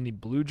remove my only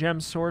blue gem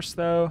source,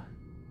 though.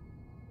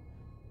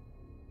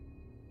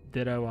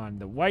 Ditto on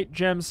the white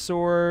gem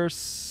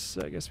source.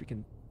 I guess we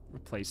can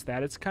replace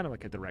that. It's kind of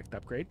like a direct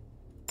upgrade.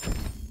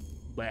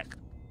 Blech.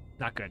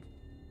 Not good.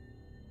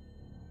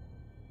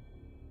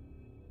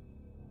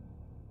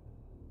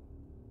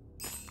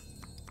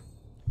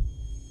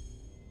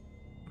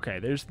 Okay,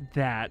 there's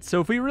that.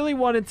 So if we really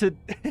wanted to,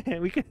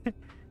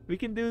 we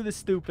can do the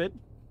stupid.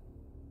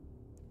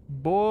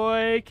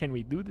 Boy, can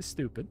we do the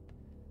stupid.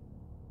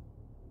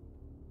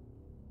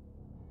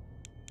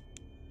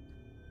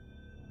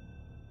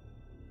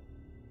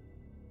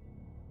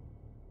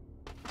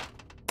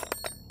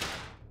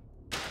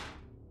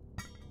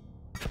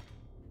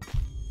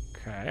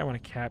 Okay, I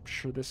want to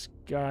capture this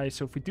guy.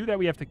 So if we do that,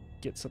 we have to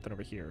get something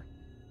over here.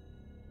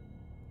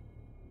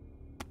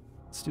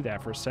 Let's do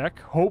that for a sec.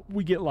 Hope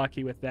we get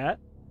lucky with that.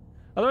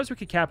 Otherwise, we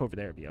could cap over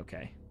there. It'd be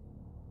okay.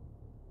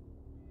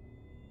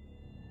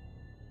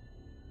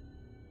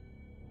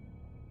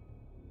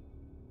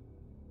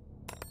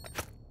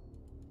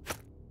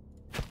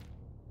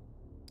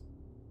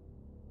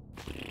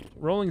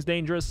 Rolling's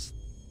dangerous.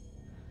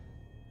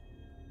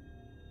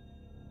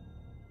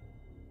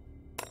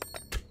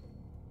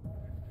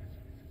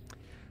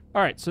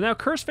 All right, so now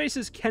curse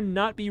faces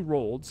cannot be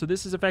rolled. So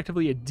this is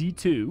effectively a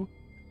D2.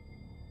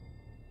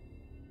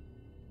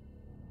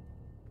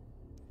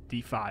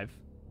 D5.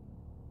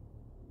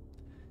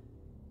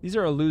 These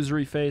are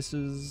illusory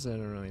faces. I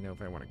don't really know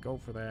if I want to go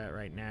for that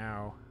right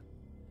now.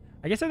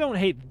 I guess I don't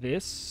hate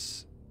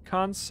this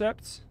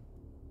concept.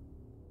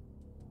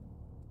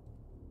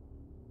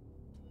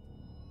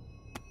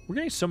 We're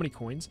getting so many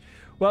coins.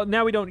 Well,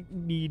 now we don't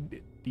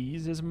need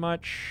these as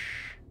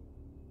much.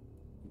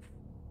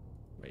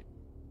 Wait.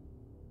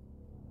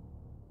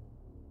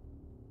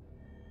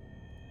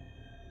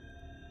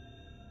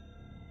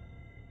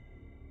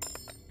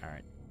 All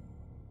right.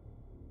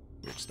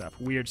 Weird stuff,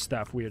 weird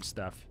stuff, weird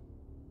stuff.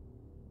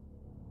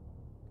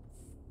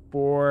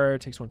 4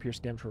 takes 1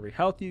 piercing damage for every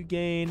health you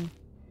gain.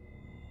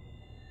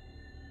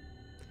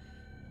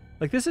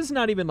 Like, this is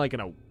not even, like,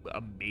 an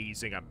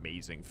amazing,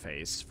 amazing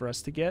face for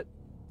us to get.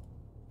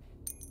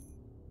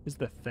 Is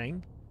the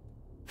thing.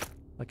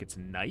 Like, it's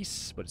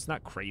nice, but it's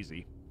not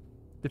crazy.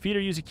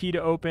 Defeater, use a key to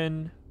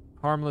open.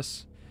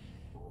 Harmless.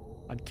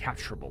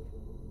 Uncapturable.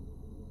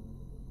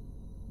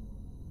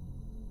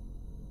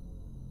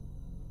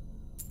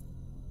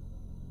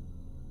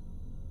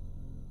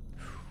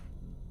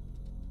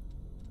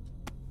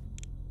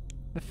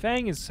 The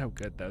Fang is so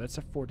good, though. That's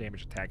a 4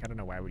 damage attack. I don't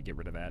know why I would get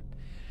rid of that.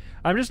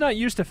 I'm just not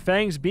used to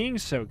Fangs being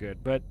so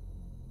good, but...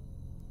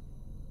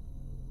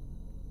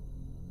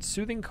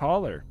 Soothing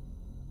Collar.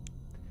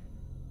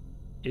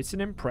 It's an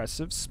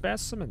impressive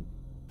specimen.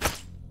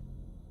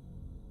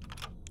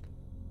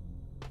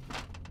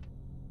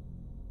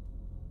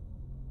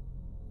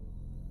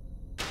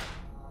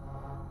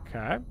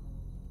 Okay.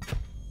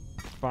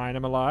 Fine,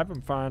 I'm alive.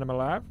 I'm fine, I'm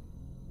alive.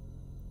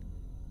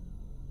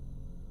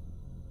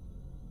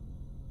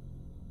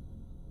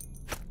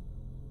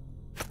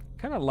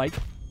 Kind of like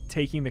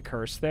taking the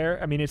curse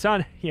there. I mean, it's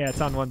on... Yeah, it's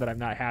on one that I'm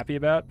not happy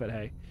about, but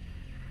hey.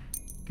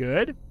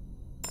 Good.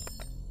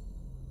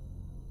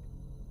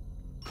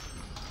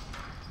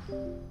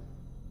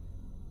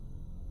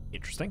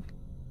 Interesting.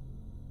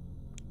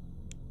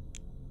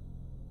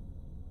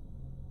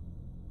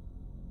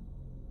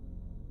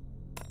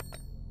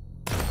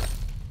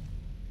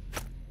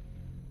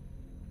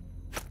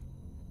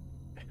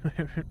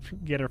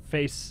 Get her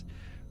face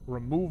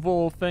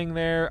removal thing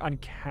there.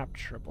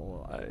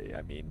 Uncapturable.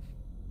 I mean,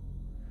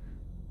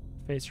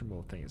 face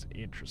removal thing is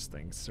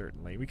interesting.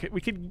 Certainly, we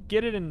could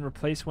get it and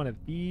replace one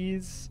of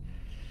these.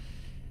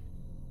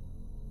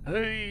 Or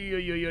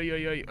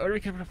we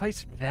could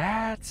replace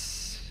that.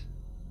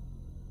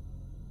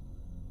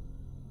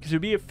 Because it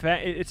would be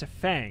it's a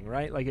Fang,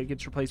 right? Like, it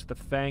gets replaced with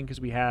a Fang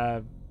because we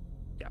have...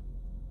 Yeah.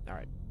 All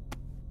right.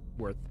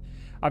 Worth.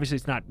 Obviously,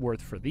 it's not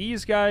worth for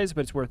these guys,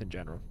 but it's worth in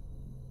general.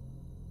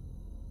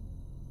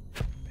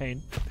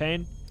 Pain.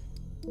 Pain.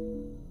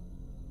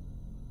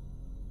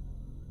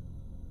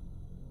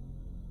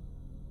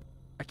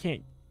 I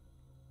can't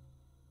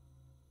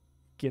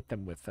get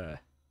them with a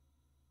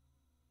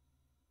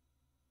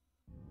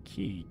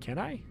key, can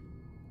I?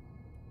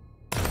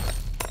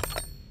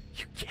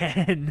 You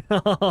can.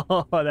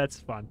 Oh, that's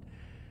fun.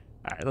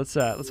 All right,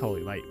 let's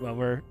Holy Light while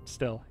we're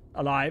still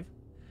alive.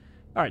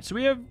 All right, so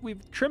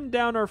we've trimmed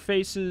down our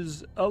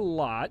faces a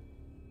lot.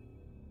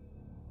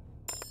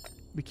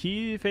 The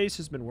key face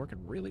has been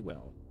working really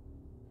well.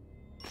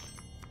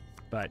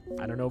 But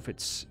I don't know if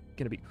it's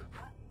going to be...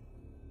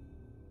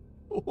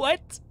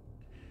 What?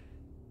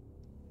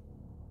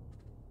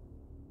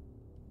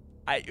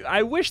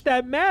 I wish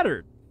that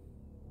mattered.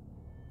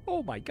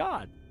 Oh my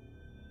god.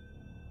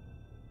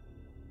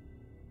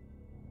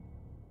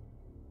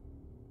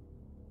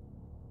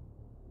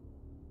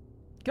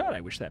 God, I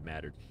wish that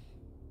mattered.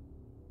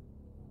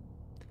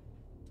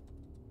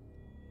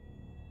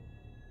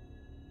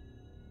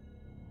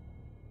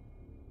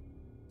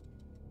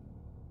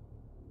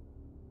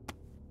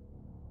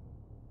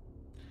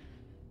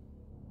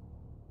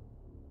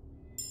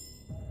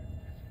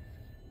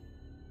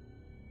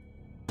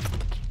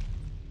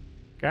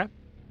 Okay.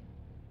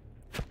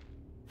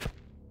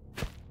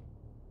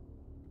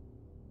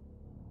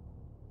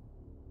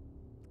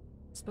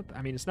 It's not,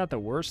 I mean, it's not the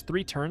worst.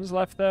 3 turns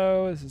left,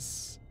 though. Is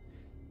this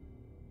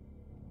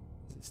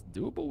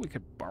doable? We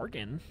could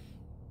bargain.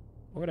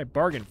 What would I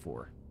bargain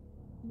for?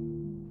 I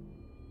don't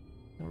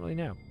really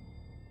know.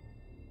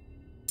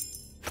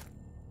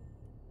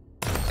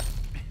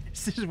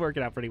 This is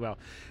working out pretty well.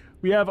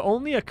 We have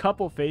only a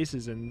couple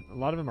faces, and a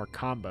lot of them are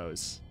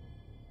combos.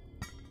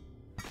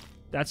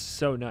 That's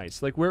so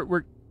nice. Like,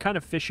 we're kind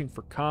of fishing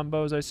for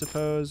combos, I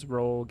suppose.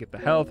 Roll, get the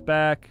health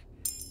back.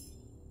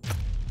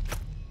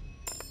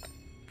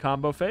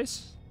 Combo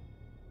face.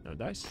 No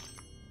dice.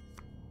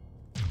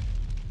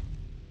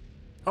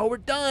 Oh, we're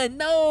done.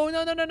 No,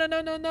 no, no, no, no,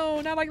 no, no,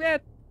 no. Not like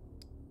that.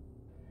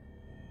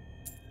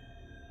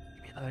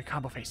 Give me another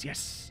combo face.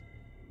 Yes.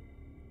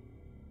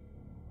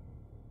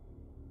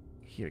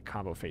 Get a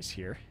combo face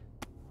here.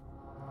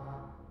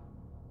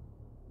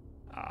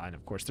 And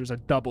of course, there's a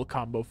double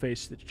combo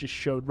face that just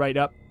showed right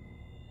up.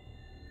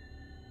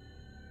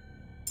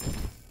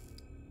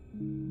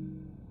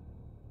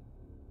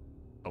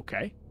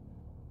 Okay.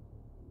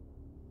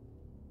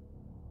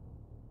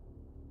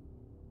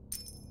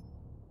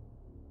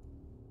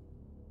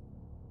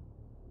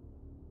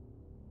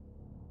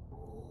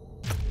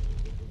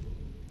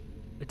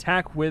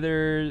 Attack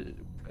withers.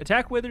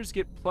 Attack withers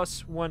get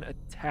 +1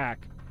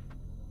 attack.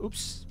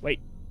 Oops.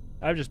 Wait.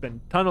 I've just been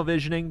tunnel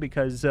visioning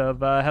because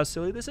of how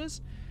silly this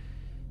is.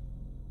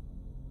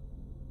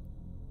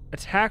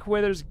 Attack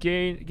withers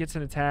gets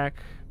an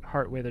attack.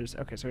 Heart withers.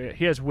 Okay, so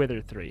he has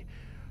wither 3.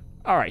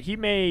 All right, he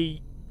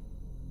may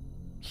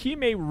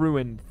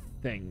ruin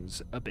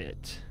things a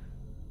bit.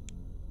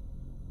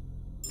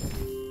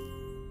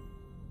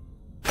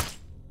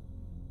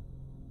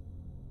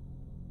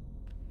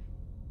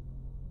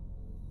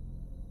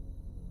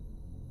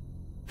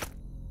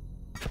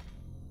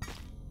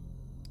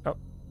 Oh,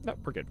 no,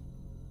 we're good.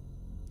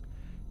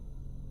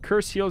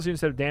 Curse heals you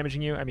instead of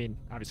damaging you. I mean,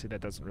 obviously that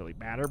doesn't really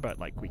matter, but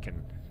like we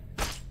can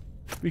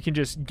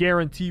just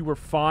guarantee we're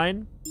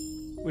fine,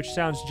 which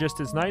sounds just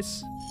as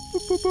nice.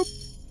 Boop, boop,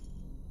 boop.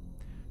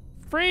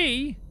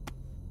 Free.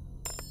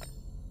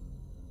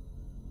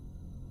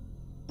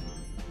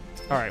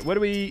 All right, what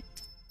do we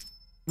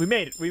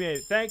made it. We made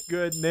it. Thank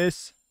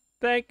goodness.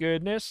 Thank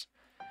goodness.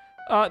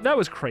 That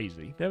was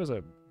crazy. That was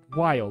a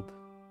wild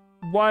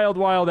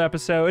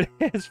episode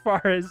as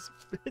far as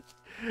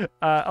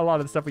a lot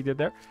of the stuff we did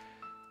there.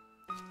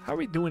 How are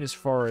we doing as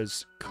far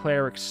as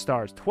cleric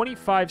stars?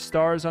 25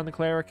 stars on the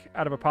cleric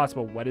out of a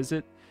possible, what is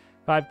it?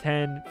 5,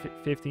 10,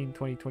 15,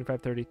 20,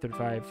 25, 30,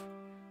 35,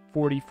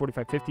 40,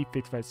 45, 50,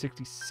 55,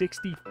 60,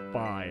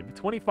 65.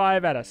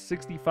 25 out of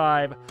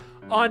 65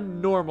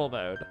 on normal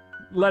mode,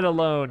 let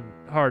alone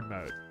hard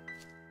mode.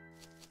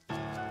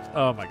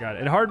 Oh my god.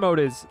 And hard mode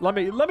is, let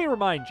me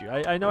remind you,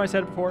 I know I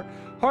said it before,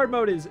 hard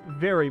mode is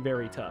very,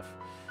 very tough.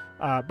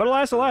 But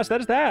alas,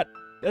 that is that.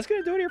 That's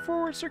going to do it here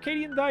for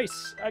Circadian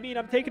Dice. I mean,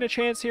 I'm taking a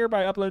chance here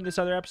by uploading this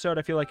other episode.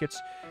 I feel like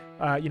it's,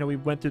 you know, we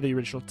went through the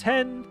original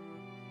 10.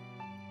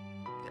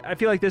 I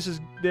feel like this is,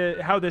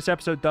 how this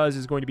episode does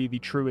is going to be the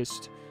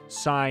truest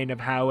sign of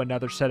how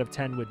another set of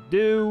 10 would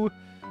do.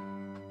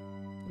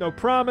 No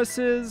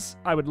promises.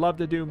 I would love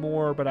to do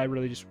more, but I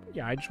really just,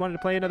 yeah, I just wanted to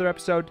play another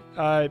episode.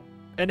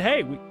 And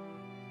hey,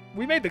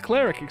 we made the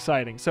cleric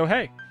exciting. So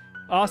hey,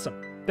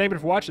 awesome. Thank you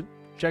for watching.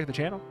 Check the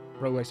channel.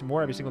 Roguelike some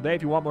more every single day.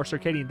 If you want more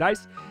Circadian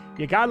Dice,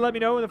 you gotta let me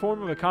know in the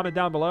form of a comment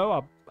down below.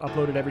 I'll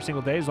upload it every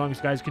single day as long as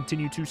you guys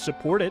continue to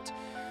support it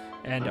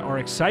and are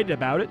excited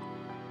about it.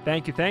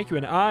 Thank you,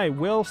 and I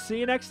will see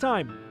you next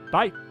time.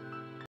 Bye.